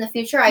to help me in the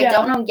future. I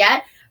don't know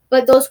yet.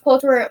 But those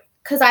quotes were,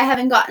 because I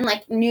haven't gotten,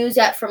 like, news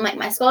yet from, like,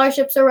 my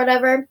scholarships or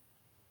whatever.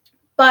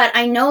 But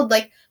I know,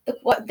 like,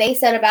 what they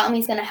said about me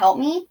is going to help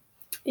me.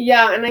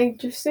 Yeah, and I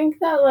just think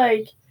that,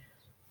 like,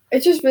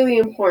 it's just really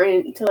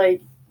important to,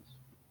 like,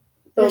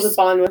 build a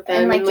bond with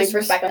them and, like, just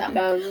respect them.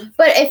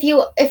 But if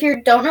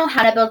you don't know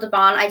how to build a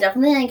bond, I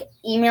definitely think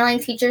emailing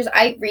teachers.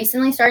 I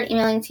recently started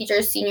emailing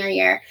teachers senior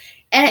year,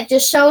 and it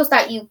just shows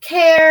that you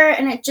care,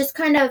 and it just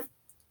kind of,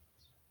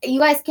 you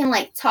guys can,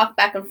 like, talk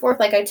back and forth.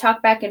 Like, I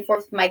talk back and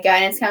forth with my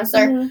guidance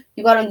counselor.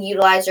 You got to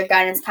utilize your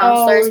guidance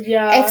counselors.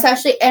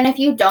 Especially, and if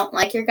you don't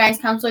like your guidance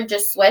counselor,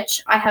 just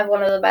switch. I have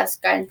one of the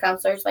best guidance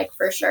counselors, like,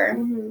 for sure.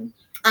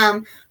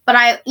 But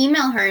I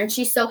email her, and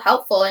she's so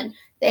helpful, and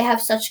they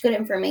have such good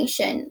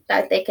information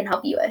that they can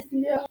help you with.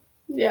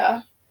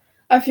 Yeah.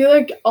 I feel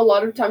like a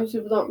lot of times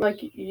people don't, like,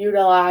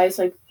 utilize,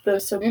 like, the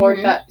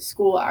support that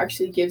school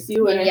actually gives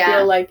you, and I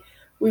feel like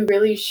we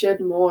really should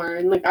more.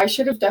 And, like, I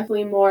should have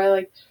definitely more,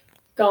 like,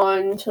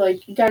 gone to,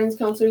 like, guidance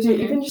counselors or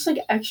even just, like,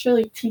 extra,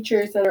 like,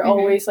 teachers that are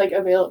always, like,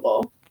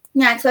 available.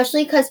 Yeah,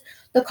 especially because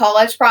the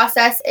college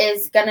process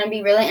is going to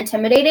be really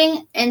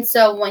intimidating. And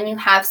so when you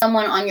have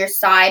someone on your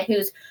side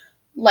who's,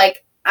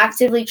 like,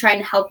 actively trying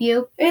to help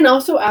you. And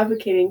also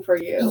advocating for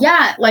you.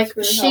 Yeah, like,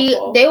 really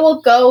they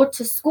will go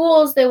to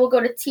schools, they will go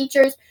to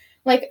teachers.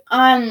 Like,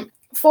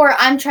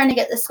 I'm trying to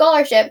get the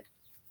scholarship,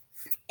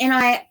 and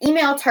I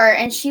emailed her,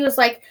 and she was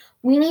like,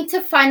 we need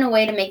to find a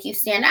way to make you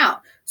stand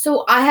out.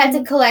 So I had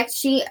to collect,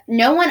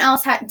 no one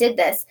else did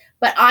this,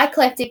 but I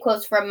collected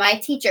quotes from my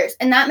teachers,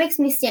 and that makes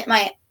me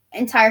my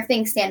entire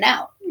thing stand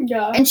out.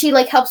 Yeah. And she,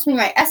 like, helps me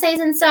write essays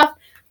and stuff.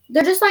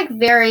 They're just, like,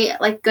 very,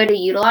 like, good to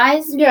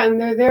utilize. Yeah, and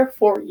they're there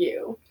for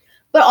you.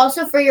 But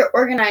also for your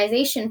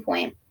organization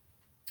point.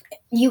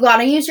 You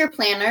gotta use your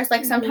planners.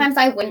 Like, sometimes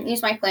I wouldn't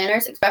use my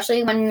planners,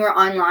 especially when we were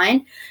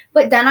online.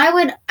 But then I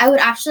would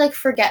actually, like,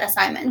 forget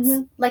assignments.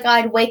 Like,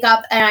 I'd wake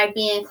up and I'd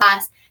be in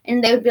class,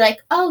 and they would be like,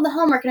 oh, the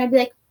homework. And I'd be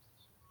like,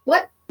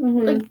 what?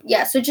 Like,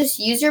 yeah, so just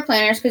use your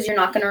planners because you're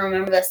not going to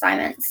remember the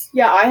assignments.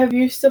 Yeah, I have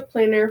used a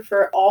planner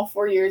for all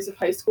 4 years of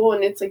high school,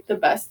 and it's, like, the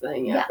best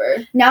thing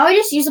ever. Now I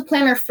just use a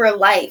planner for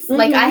life.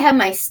 Like, I have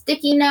my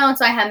sticky notes.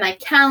 I have my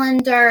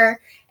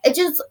calendar.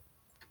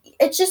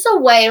 It's just a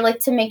way, like,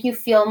 to make you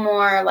feel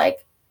more,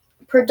 like,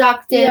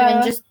 productive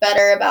and just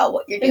better about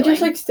what you're doing. And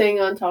just, like,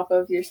 staying on top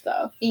of your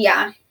stuff.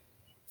 Yeah.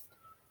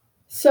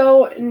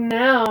 So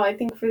now I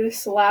think for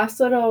this last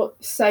little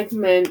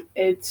segment,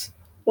 it's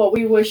what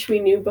we wish we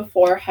knew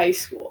before high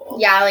school.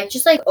 Yeah, like,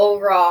 just, like,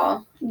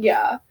 overall.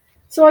 Yeah.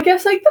 So I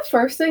guess, like, the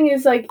first thing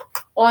is, like,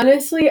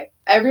 honestly,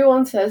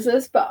 everyone says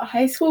this, but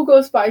high school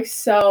goes by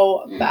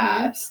so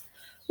fast.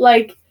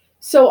 Like,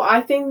 so I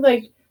think,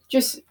 like,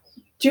 just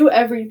do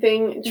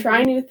everything,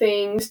 try new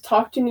things,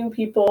 talk to new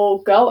people,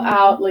 go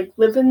out, like,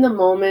 live in the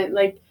moment.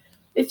 Like,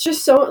 it's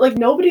just so, like,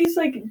 nobody's,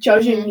 like,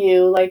 judging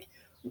you. Like,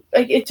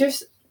 it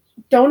just,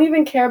 don't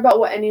even care about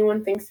what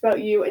anyone thinks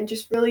about you, and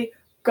just really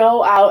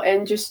go out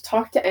and just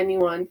talk to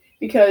anyone,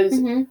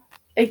 because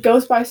it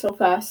goes by so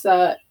fast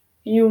that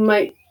you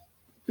might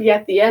be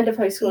at the end of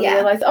high school and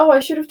realize, oh,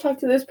 I should have talked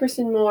to this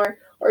person more,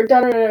 or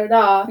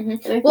da-da-da-da-da. And I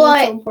think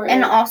that's so important.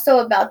 And also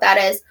about that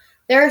is,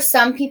 there are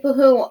some people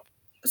who,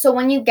 so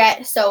when you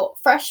get,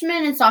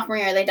 freshman and sophomore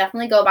year, they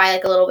definitely go by,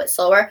 like, a little bit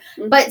slower,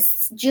 but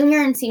junior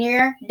and senior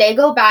year, they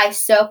go by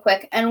so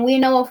quick. And we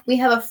know, if we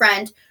have a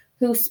friend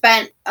who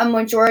spent a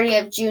majority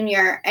of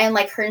junior and,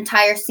 like, her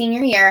entire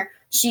senior year,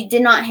 she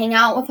did not hang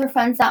out with her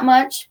friends that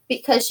much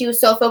because she was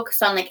so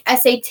focused on, like,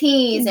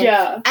 SATs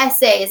and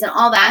essays and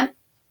all that.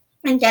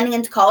 And getting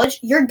into college,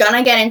 you're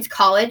gonna get into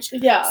college.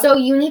 Yeah. So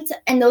you need to,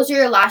 and those are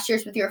your last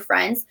years with your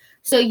friends.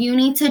 So you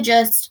need to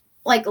just,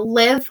 like,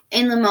 live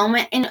in the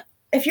moment. And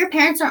if your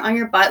parents are on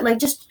your butt, like,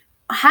 just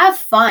have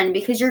fun,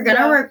 because you're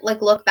gonna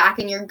look back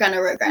and you're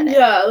gonna regret it.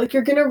 Yeah, like,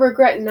 you're gonna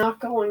regret not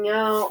going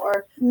out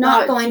or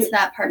not going to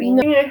that party.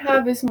 The thing I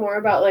have is more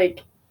about,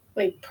 like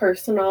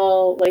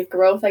personal, like,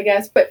 growth, I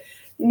guess, but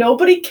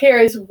nobody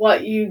cares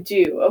what you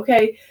do,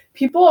 okay?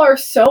 People are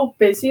so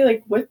busy,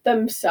 like, with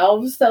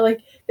themselves that,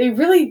 like, they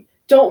really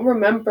don't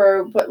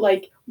remember what,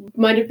 like,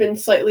 might have been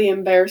slightly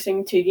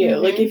embarrassing to you.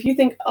 Like, if you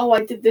think, oh,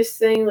 I did this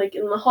thing, like,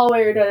 in the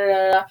hallway or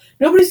da-da-da-da,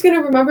 nobody's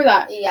gonna remember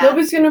that. Yeah.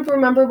 Nobody's gonna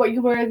remember what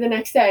you were the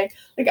next day.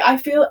 Like, I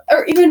feel,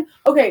 or even,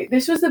 okay,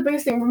 this was the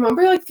biggest thing.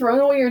 Remember, like, throwing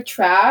away your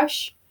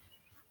trash?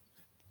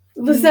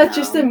 Was that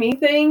just a me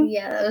thing?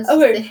 Yeah, that was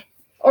okay.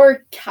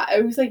 Or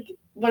it was, like,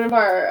 one of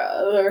our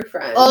other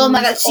friends. Oh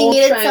my god, she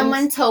needed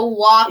someone to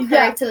walk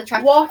her to the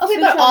trash. Okay,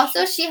 but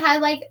also she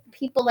had, like,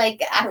 people,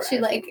 like, actually,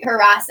 like,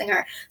 harassing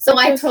her. So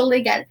I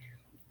totally get it.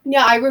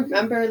 Yeah, I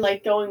remember,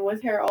 like, going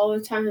with her all the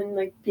time and,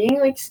 like, being,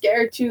 like,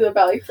 scared too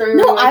about, like, throwing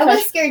No, I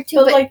was scared too,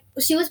 but like,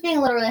 she was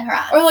being literally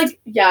harassed. Or, like,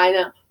 yeah, I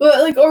know. But,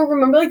 like, or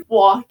remember, like,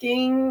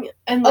 walking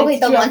and, like,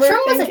 the lunchroom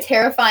was a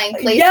terrifying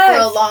place for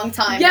a long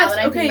time. Yes,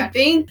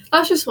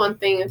 that's just one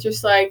thing. It's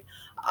just, like,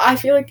 I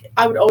feel like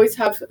I would always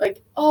have, like,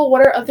 oh,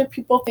 what are other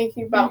people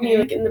thinking about me,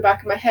 like, in the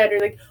back of my head, or,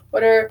 like,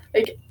 what are,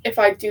 like, if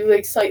I do,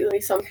 like, slightly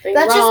something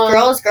That's wrong.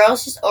 Just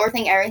girls just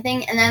overthink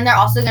everything, and then they're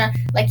also gonna,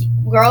 like,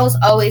 girls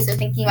always are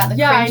thinking about the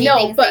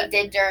cringy things they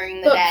did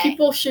during the day. But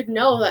people should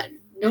know that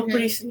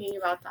nobody's thinking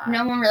about that.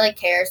 No one really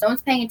cares. No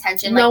one's paying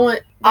attention. No one.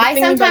 I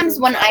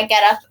sometimes, when I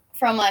get up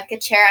from, like, a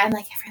chair, I'm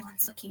like,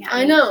 everyone's looking at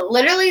me. I know.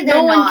 Literally,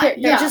 they're not.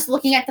 They're just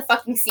looking at the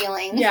fucking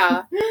ceiling.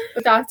 Yeah.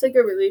 But that's, like,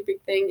 a really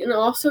big thing. And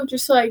also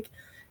just, like,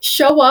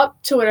 show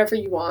up to whatever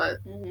you want.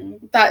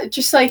 That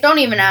just, like, don't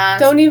even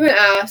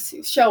ask.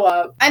 Show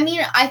up. I mean,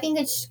 I think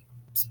it's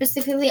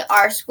specifically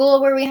our school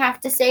where we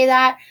have to say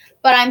that,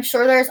 but I'm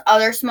sure there's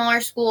other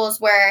smaller schools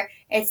where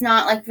it's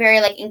not, like,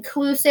 very, like,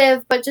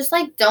 inclusive, but just,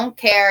 like, don't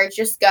care,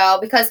 just go,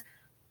 because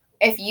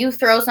if you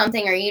throw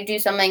something or you do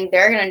something,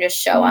 they're gonna just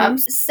show up.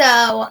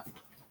 So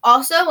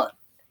also,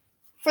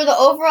 for the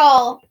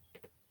overall,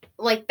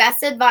 like,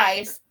 best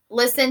advice,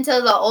 listen to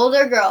the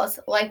older girls.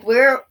 Like,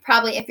 we're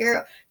probably, if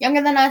you're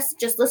younger than us,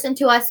 just listen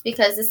to us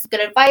because this is good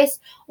advice.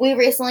 We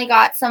recently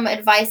got some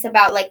advice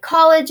about, like,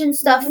 college and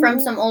stuff from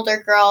some older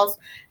girls,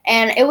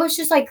 and it was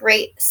just, like,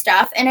 great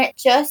stuff. And it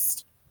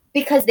just,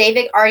 because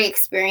they've already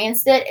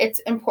experienced it, it's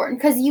important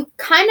because you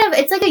kind of,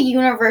 it's like a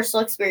universal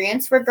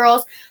experience for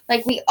girls.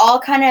 Like, we all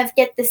kind of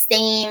get the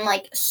same,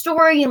 like,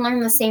 story and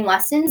learn the same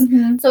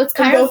lessons. So it's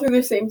kind of go through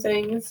the same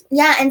things.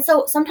 Yeah, and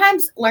so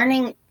sometimes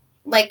learning,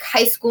 like,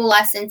 high school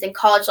lessons and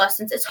college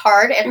lessons, it's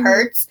hard, it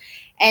hurts,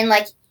 and,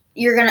 like,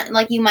 you're gonna,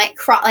 like, you might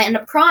end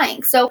up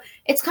crying. So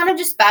it's kind of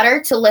just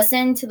better to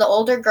listen to the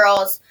older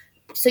girls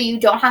so you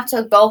don't have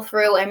to go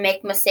through and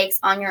make mistakes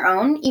on your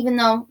own, even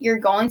though you're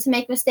going to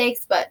make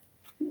mistakes. But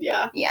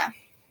yeah.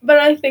 But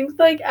I think,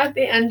 like, at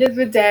the end of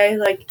the day,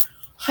 like,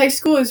 high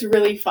school is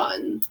really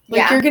fun. Like,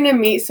 Yeah. you're gonna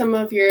meet some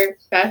of your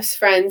best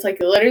friends, like,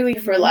 literally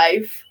for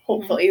life,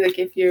 hopefully, like,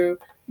 if you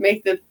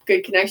make the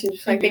good connections,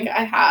 which I think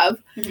I have.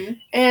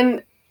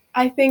 And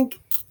I think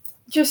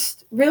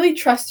just really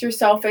trust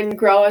yourself and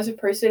grow as a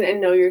person and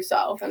know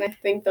yourself. And I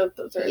think that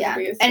those are the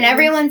biggest and things.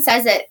 everyone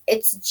says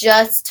it's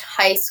just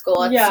high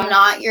school. It's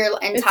not your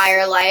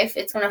entire life.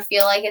 It's going to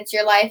feel like it's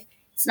your life.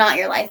 It's not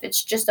your life.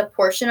 It's just a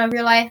portion of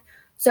your life.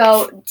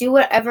 So do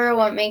whatever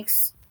what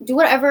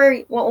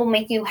will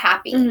make you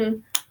happy.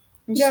 And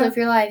just live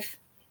your life.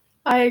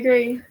 I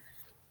agree.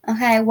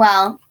 Okay,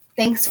 well,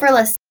 thanks for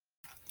listening.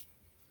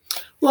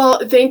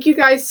 Well, thank you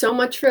guys so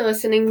much for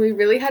listening. We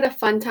really had a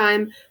fun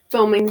time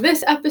filming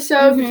this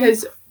episode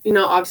because, you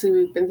know, obviously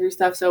we've been through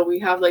stuff, so we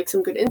have, like,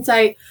 some good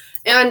insight.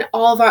 And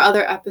all of our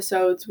other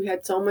episodes, we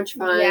had so much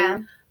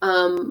fun.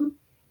 And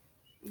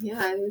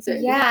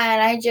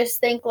I just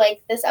think,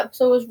 like, this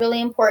episode was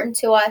really important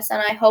to us,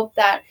 and I hope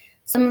that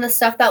some of the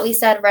stuff that we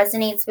said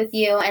resonates with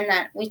you and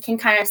that we can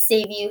kind of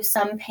save you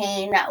some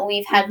pain that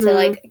we've had to,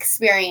 like,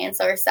 experience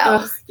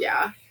ourselves.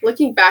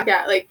 Looking back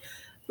at, like,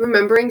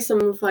 remembering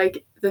some of,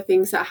 like, the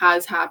things that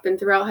has happened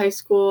throughout high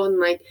school and,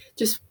 like,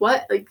 just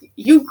what, like,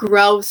 you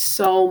grow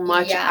so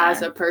much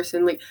as a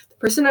person. Like, the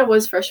person I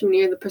was freshman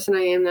year, the person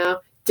I am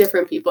now,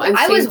 different people. And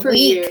I was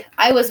weak. You.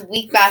 I was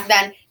weak back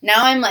then.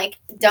 Now I'm like,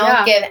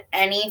 don't give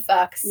any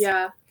fucks.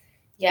 Yeah.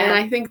 And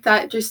I think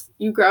that just,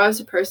 you grow as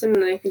a person,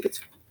 and I think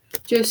it's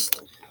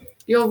just,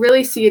 you'll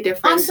really see a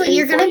difference. Honestly,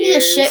 you're going to be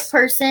a shit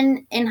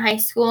person in high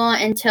school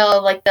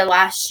until, like, the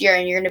last year,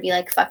 and you're going to be,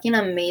 like, fucking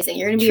amazing.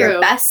 You're going to be your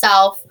best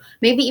self.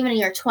 Maybe even in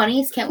your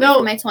 20s. Can't wait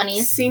for my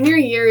 20s. Senior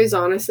year is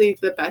honestly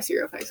the best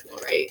year of high school,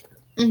 right?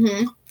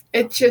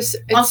 It's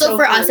also so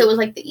for fun. us, it was,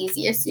 like, the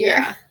easiest year.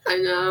 Yeah, I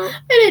know.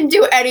 I didn't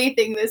do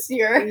anything this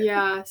year.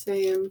 Yeah,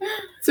 same.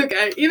 It's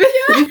okay. Even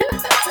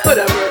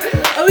whatever.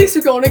 At least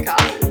we're going to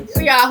college.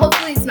 Yeah,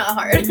 hopefully it's not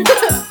hard.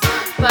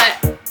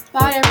 But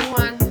bye,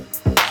 everyone.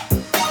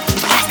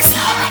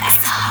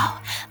 XOXO,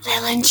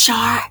 Lil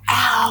Char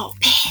out.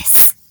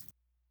 Peace.